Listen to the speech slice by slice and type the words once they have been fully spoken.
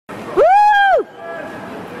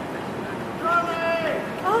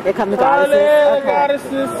Here come the goddesses. Okay.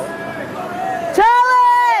 Goddesses.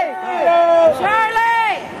 Charlie!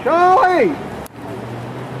 Charlie!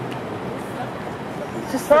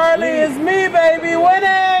 Charlie is me, baby,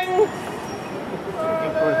 winning!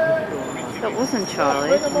 That wasn't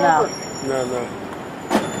Charlie. No. No.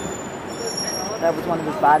 That was one of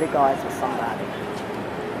his bodyguards or somebody.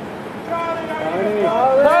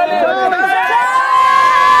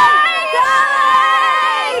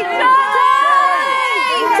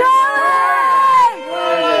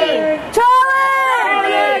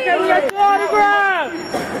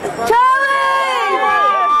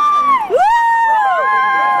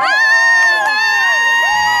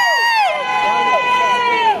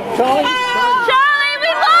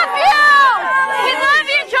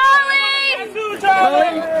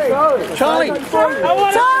 Charlie,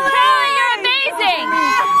 you're amazing!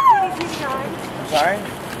 Sorry?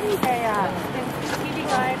 Hey, TV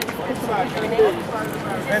guide.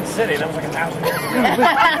 Spin City, that was like 1,000 years ago.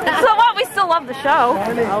 So what? We still love the show.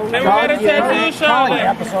 Can we get a tattoo, Charlie?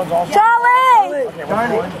 Episodes also. Charlie!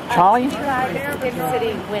 Charlie? Spin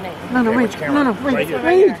City winning. No, wait.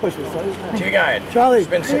 TV Guide. Charlie.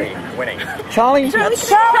 Spin City, winning. Charlie? Charlie!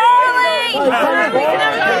 Oh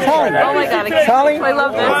my god, Charlie? I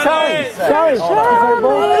love this. Charlie!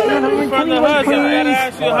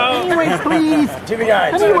 Anyway, please. TV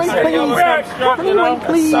Guide. Anyway,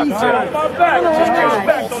 please.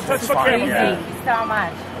 So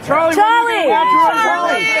much. Charlie!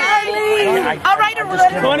 I'll write a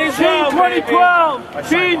letter. 2012!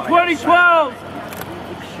 Sheen 2012!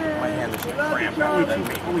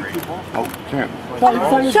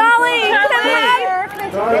 Charlie!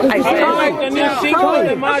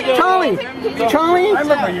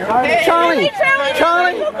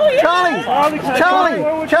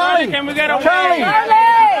 Can we get a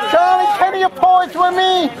Charlie, can you pause with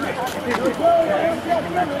me?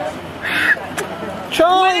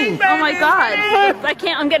 Charlie! Oh my god. I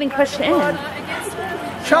can't, I'm getting pushed in.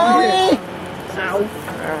 Charlie! Ow.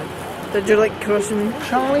 Did you like crushing me?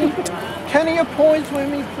 Charlie, can you pause with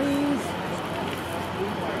me, please?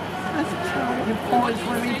 Charlie, you pause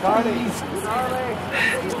with me, please.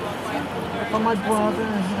 For my brother.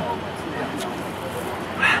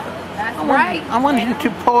 That's right. I want you to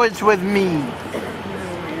pause with me.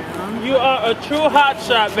 You are a true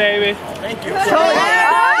hotshot, baby. Thank you.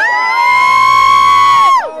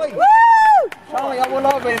 Charlie, I will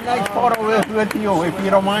have a nice photo with you, if you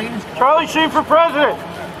don't mind. Charlie Sheen for president.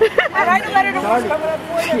 I'll write a letter to who's coming up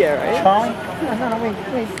for you. Yeah, right? Charlie? No, wait.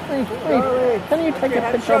 Can you take a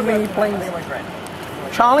picture of me, please?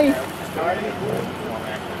 Charlie?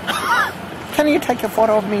 Can you take a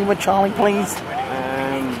photo of me with Charlie, please?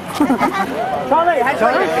 Charlie!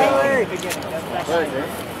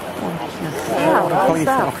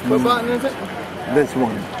 What button is it? This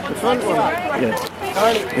one. The front one?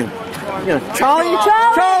 Yes. Charlie!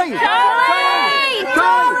 Charlie!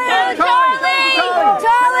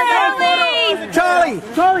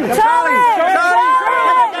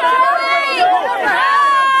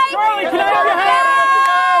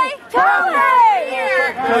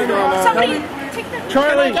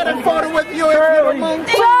 Charlie, I got a photo with you if you don't mind.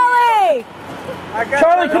 Charlie!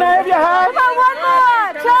 Charlie, can I have your hat? Come on, one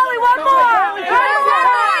more! Charlie, one more!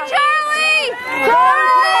 Charlie!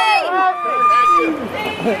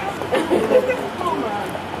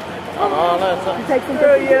 Take some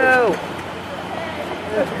for you!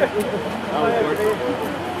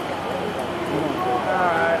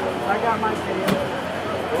 Alright, I got my video.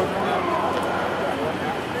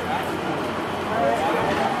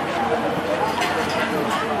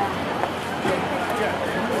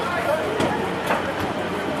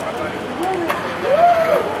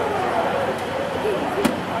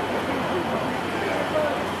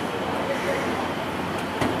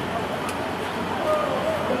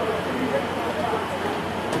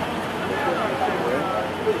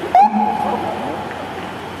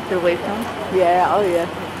 Did it wave to him? Yeah, oh yeah.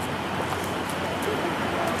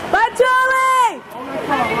 Bye, Charlie!